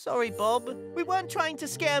 guys? Sorry, Bob. We weren't trying to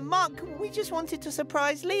scare Muck. We just wanted to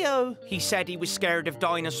surprise Leo. He said he was scared of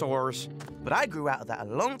dinosaurs. But I grew out of that a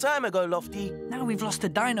long time ago, Lofty. Now we've lost the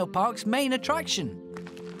Dino Park's main attraction.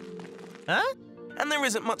 Huh? And there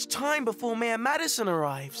isn't much time before Mayor Madison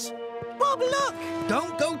arrives. Bob, look!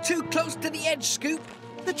 Don't go too close to the edge, Scoop.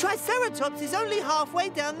 The Triceratops is only halfway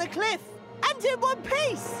down the cliff. And in one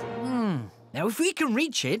piece. Now, if we can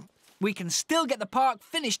reach it, we can still get the park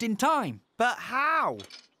finished in time. But how?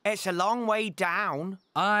 It's a long way down.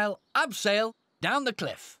 I'll abseil down the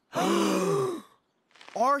cliff.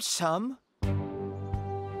 Or some.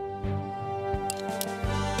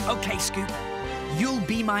 OK, Scoop. You'll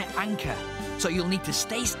be my anchor. So you'll need to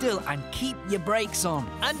stay still and keep your brakes on.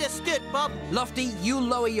 Understood, Bob. Lofty, you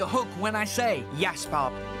lower your hook when I say. Yes,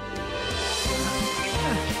 Bob.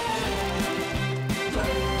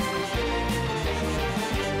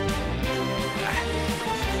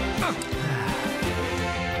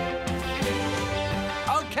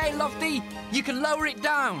 OK, Lofty, you can lower it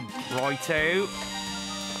down. Righto.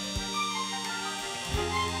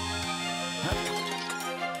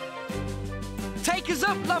 Take us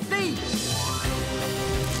up, Lofty!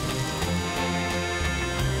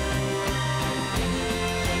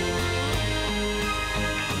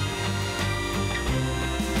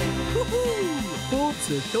 Woohoo! Bob's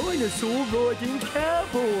a dinosaur riding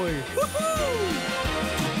cowboy. Woohoo!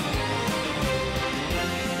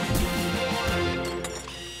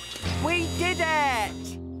 We did it!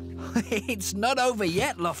 It's not over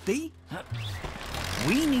yet, Lofty.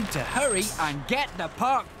 We need to hurry and get the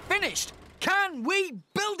park finished. Can we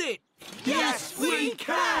build it? Yes, we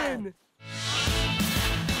can!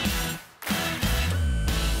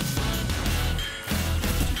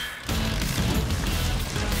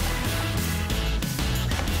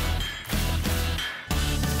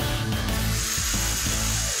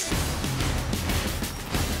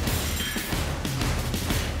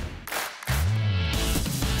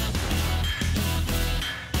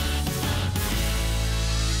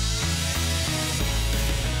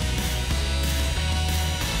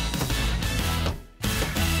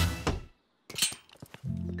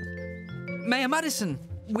 Mayor Madison,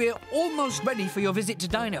 we're almost ready for your visit to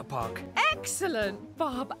Dino Park. Excellent,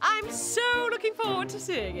 Bob. I'm so looking forward to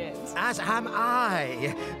seeing it. As am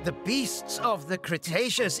I. The beasts of the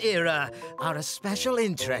Cretaceous era are a special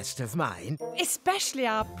interest of mine. Especially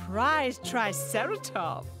our prized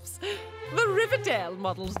Triceratops. The Riverdale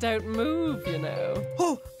models don't move, you know.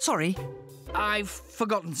 Oh, sorry. I've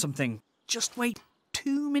forgotten something. Just wait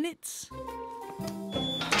 2 minutes.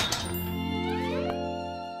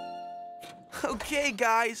 OK,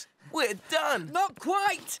 guys, we're done. Not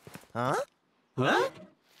quite. Huh? Huh?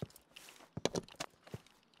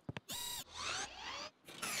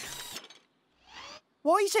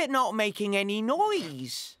 Why is it not making any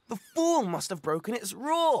noise? The fall must have broken its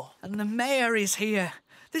roar. And the mayor is here.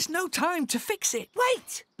 There's no time to fix it.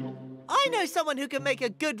 Wait! I know someone who can make a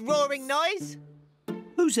good roaring noise.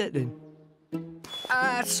 Who's that then?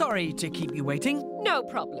 Sorry to keep you waiting. No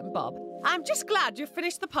problem, Bob. I'm just glad you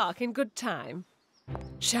finished the park in good time.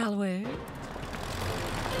 Shall we?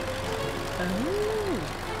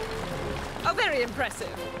 Oh, very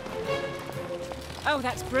impressive. Oh,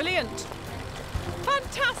 that's brilliant.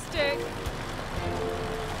 Fantastic.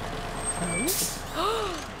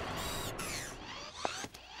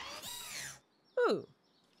 Oh,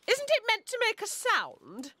 isn't it meant to make a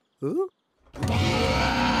sound? Huh?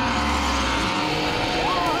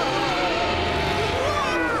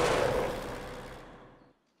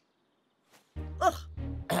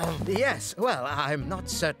 Yes, well, I'm not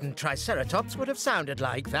certain Triceratops would have sounded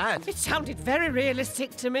like that. It sounded very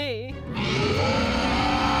realistic to me.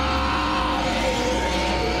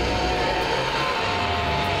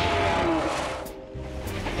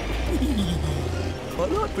 I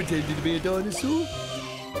like pretending to be a dinosaur.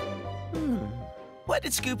 Where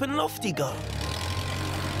did Scoop and Lofty go?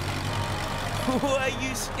 Were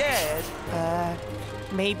you scared?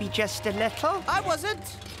 Maybe just a little? I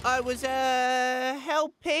wasn't. I was,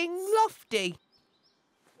 helping Lofty.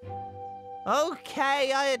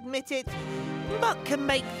 OK, I admit it. Muck can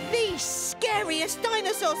make the scariest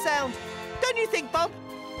dinosaur sound. Don't you think, Bob?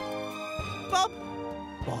 Bob?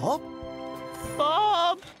 Bob?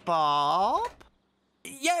 Bob? Bob?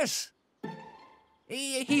 Yes.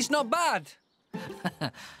 He's not bad.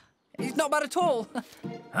 He's not bad at all.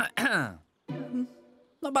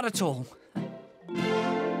 Not bad at all.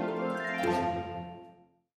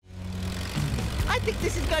 I think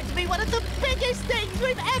this is going to be one of the biggest things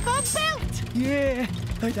we've ever built! Yeah,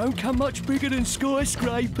 they don't come much bigger than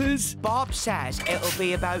skyscrapers. Bob says it'll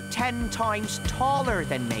be about 10 times taller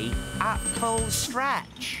than me at full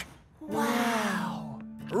stretch. Wow.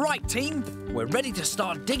 Right, team. We're ready to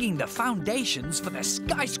start digging the foundations for the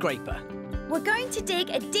skyscraper. We're going to dig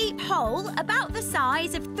a deep hole about the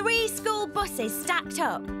size of 3 school buses stacked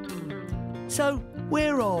up. So,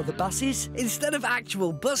 where are the buses? Instead of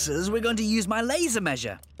actual buses, we're going to use my laser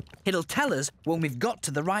measure. It'll tell us when we've got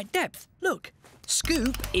to the right depth. Look,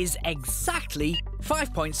 Scoop is exactly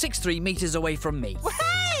 5.63 metres away from me.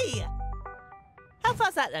 Hey! How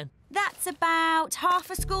far's that then? That's about half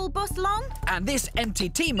a school bus long. And this empty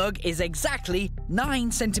tea mug is exactly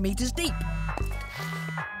 9 centimetres deep.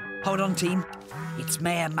 Hold on, team. It's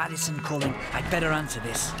Mayor Madison calling. I'd better answer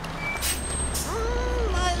this.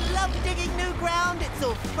 I love digging new ground. It's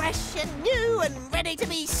all fresh and new and ready to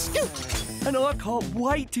be scooped. And I can't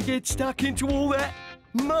wait to get stuck into all that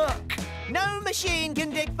muck. No machine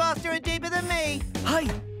can dig faster and deeper than me. Hey,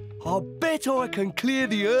 I bet I can clear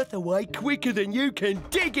the earth away quicker than you can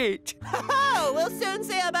dig it. Oh, we'll soon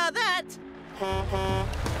see about that.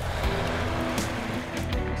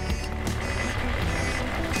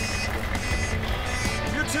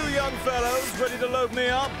 You two young fellows ready to load me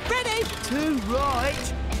up? Ready? Too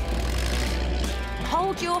right.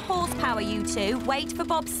 Hold your horsepower, you two. Wait for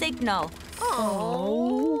Bob's signal.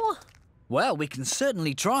 Oh. Well, we can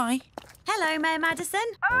certainly try. Hello, Mayor Madison.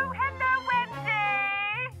 Oh, hello, Wendy.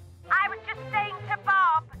 I was just saying to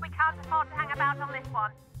Bob, we can't afford to hang about on this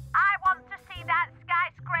one. I want to see that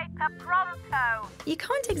skyscraper pronto. You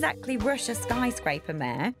can't exactly rush a skyscraper,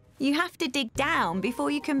 Mayor. You have to dig down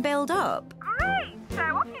before you can build up. Great. So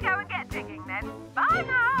off you go and get digging then. Bye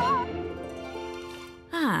now.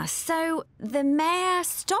 So the Mayor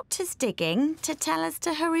stopped us digging to tell us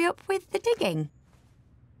to hurry up with the digging.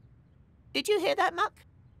 Did you hear that, Muck?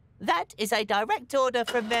 That is a direct order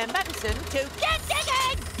from Mayor Madison to get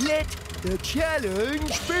digging! Let the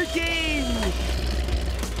challenge begin!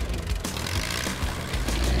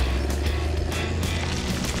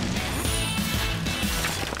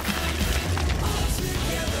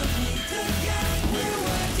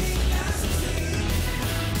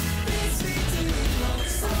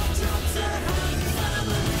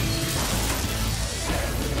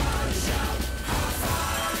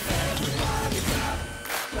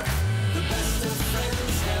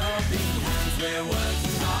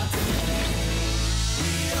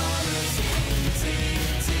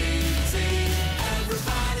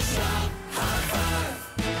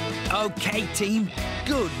 OK, team.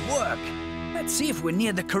 Good work. Let's see if we're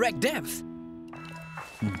near the correct depth.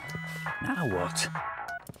 Now what?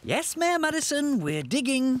 Yes, Mayor Madison, we're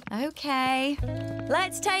digging. OK.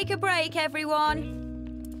 Let's take a break,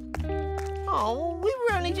 everyone. Oh, we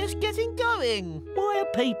were only just getting going. Why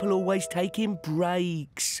are people always taking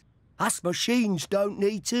breaks? Us machines don't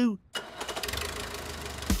need to.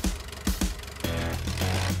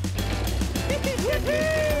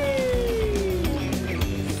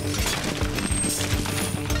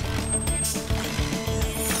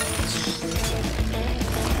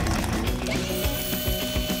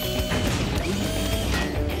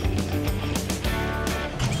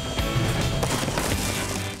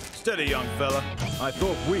 Steady, young fella. I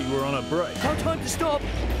thought we were on a break. No time to stop.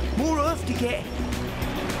 More earth to get.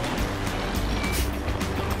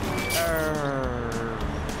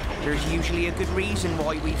 There's usually a good reason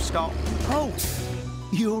why we've stopped. Oh,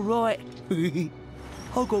 you're right.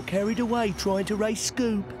 I got carried away trying to race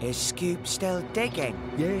Scoop. Is Scoop still digging?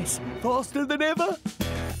 Yes, faster than ever.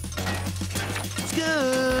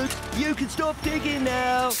 Scoop, you can stop digging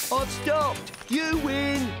now. I've stopped. You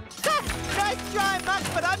win. Nice try, Muck,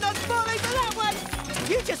 but I'm not falling for that one.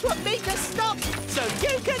 You just want me to stop so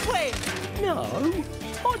you can win. No,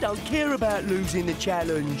 I don't care about losing the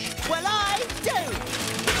challenge. Well, I do.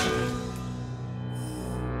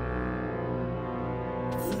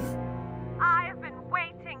 I have been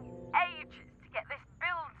waiting ages to get this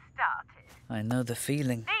build started. I know the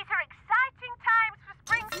feeling. These are exciting times for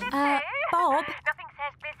Spring City. Bob? Nothing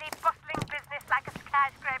says busy, bustling business like a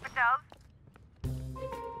skyscraper does.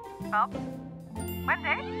 Bob?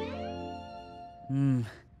 Wendy?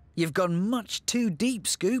 You've gone much too deep,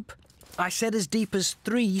 Scoop. I said as deep as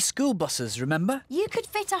 3 school buses, remember? You could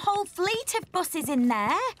fit a whole fleet of buses in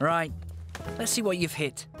there. Right. Let's see what you've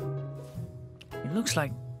hit. It looks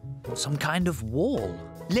like some kind of wall.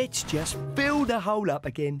 Let's just fill the hole up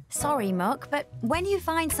again. Sorry, Muck, but when you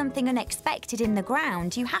find something unexpected in the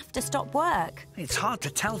ground, you have to stop work. It's hard to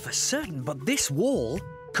tell for certain, but this wall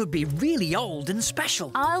could be really old and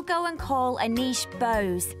special. I'll go and call Anish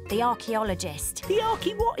Bose, the archaeologist. The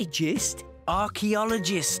archaeologist?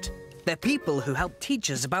 Archaeologist. They're people who help teach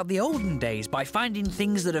us about the olden days by finding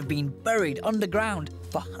things that have been buried underground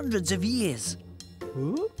for hundreds of years.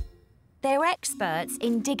 Huh? They're experts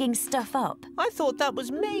in digging stuff up. I thought that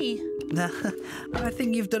was me. I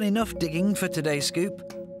think you've done enough digging for today, Scoop.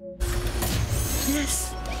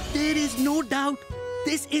 Yes, there is no doubt.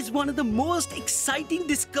 This is one of the most exciting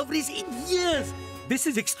discoveries in years. This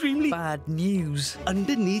is extremely bad news.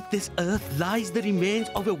 Underneath this earth lies the remains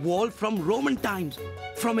of a wall from Roman times.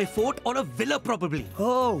 From a fort or a villa, probably.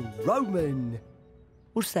 Oh, Roman.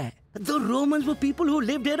 What's that? The Romans were people who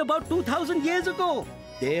lived here about 2,000 years ago.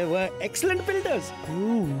 They were excellent builders.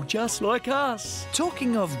 Ooh, just like us.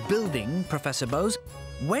 Talking of building, Professor Bose,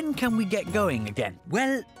 when can we get going again?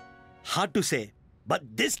 Well, hard to say.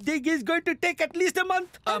 But this dig is going to take at least a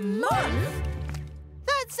month. A month?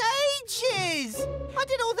 That's ages! I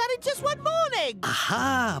did all that in just one morning.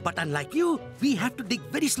 Aha, but unlike you, we have to dig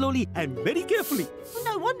very slowly and very carefully.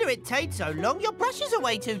 No wonder it takes so long. Your brushes are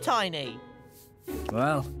way too tiny.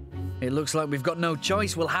 Well, it looks like we've got no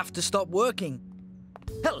choice. We'll have to stop working.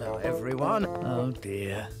 Hello, everyone. Oh,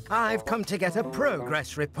 dear. I've come to get a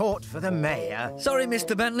progress report for the mayor. Sorry,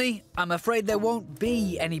 Mr. Bentley. I'm afraid there won't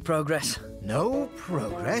be any progress. No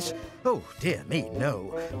progress? Oh, dear me,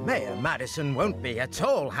 no. Mayor Madison won't be at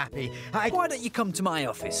all happy. Why don't you come to my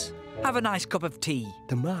office? Have a nice cup of tea.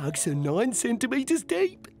 The mugs are 9 centimetres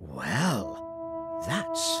deep. Well,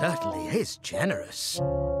 that certainly is generous.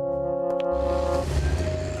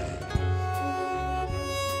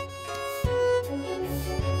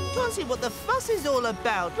 Can't see what the fuss is all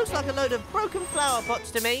about. Looks like a load of broken flower pots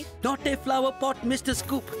to me. Not a flower pot, Mr.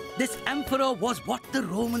 Scoop. This amphora was what the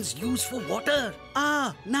Romans used for water.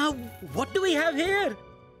 Ah, now what do we have here?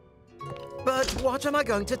 But what am I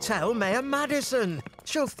going to tell Mayor Madison?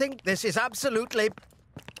 She'll think this is absolutely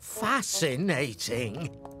fascinating.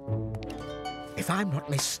 If I'm not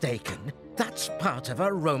mistaken, that's part of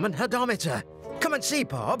a Roman hodometer. Come and see,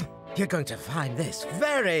 Bob. You're going to find this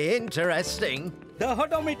very interesting. The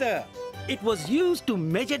hodometer. It was used to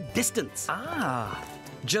measure distance. Ah,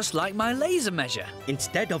 just like my laser measure.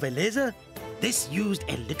 Instead of a laser, this used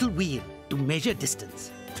a little wheel to measure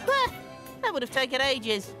distance. That would have taken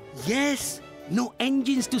ages. Yes, no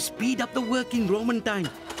engines to speed up the work in Roman time.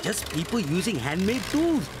 Just people using handmade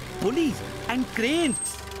tools, pulleys and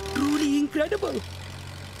cranes. Truly incredible.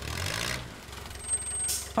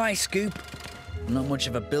 Hi, Scoop. Not much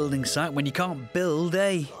of a building site when you can't build,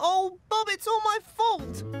 eh? Oh, Bob, it's all my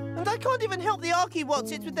fault. And I can't even help the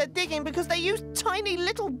Archaewotsits with their digging because they use tiny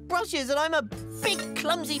little brushes and I'm a big,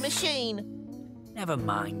 clumsy machine. Never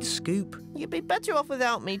mind, Scoop. You'd be better off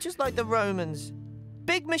without me, just like the Romans.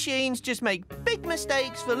 Big machines just make big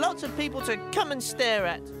mistakes for lots of people to come and stare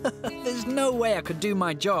at. There's no way I could do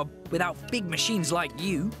my job without big machines like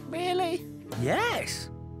you. Really? Yes.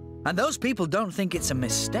 And those people don't think it's a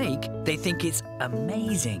mistake. They think it's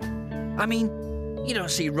amazing. I mean, you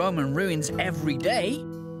don't see Roman ruins every day.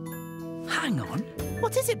 Hang on.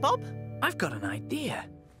 What is it, Bob? I've got an idea.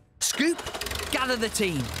 Scoop, gather the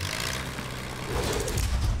team.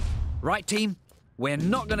 Right, team. We're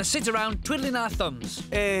not going to sit around twiddling our thumbs.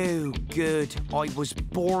 Oh, good. I was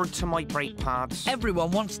bored to my brake pads.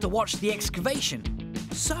 Everyone wants to watch the excavation.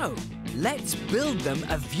 So, let's build them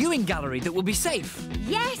a viewing gallery that will be safe.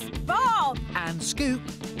 Yes, Bob! And Scoop,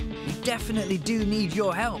 we definitely do need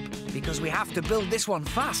your help because we have to build this one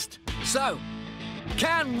fast. So,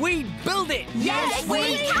 can we build it? Yes,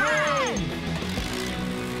 we can!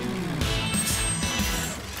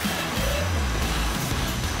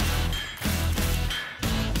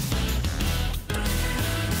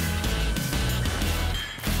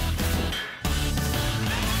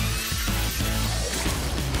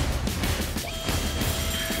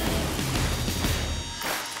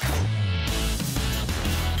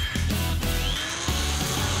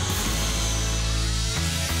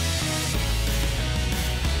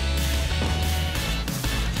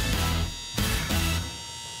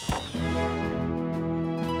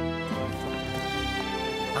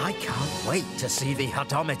 I can't wait to see the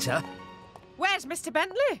hodometer. Where's Mr.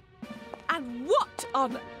 Bentley? And what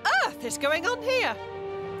on earth is going on here?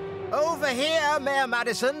 Over here, Mayor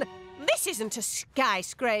Madison. This isn't a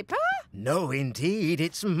skyscraper. No, indeed.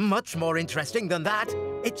 It's much more interesting than that.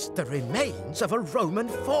 It's the remains of a Roman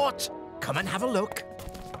fort. Come and have a look.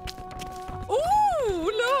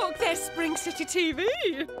 Ooh, look, there's Spring City TV.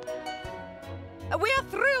 We are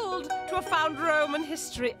thrilled to have found Roman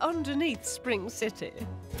history underneath Spring City.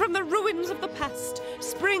 From the ruins of the past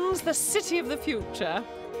springs the city of the future.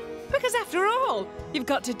 Because after all, you've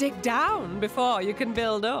got to dig down before you can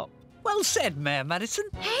build up. Well said, Mayor Madison.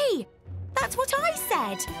 Hey, that's what I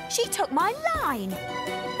said. She took my line.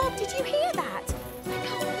 Bob, did you hear that?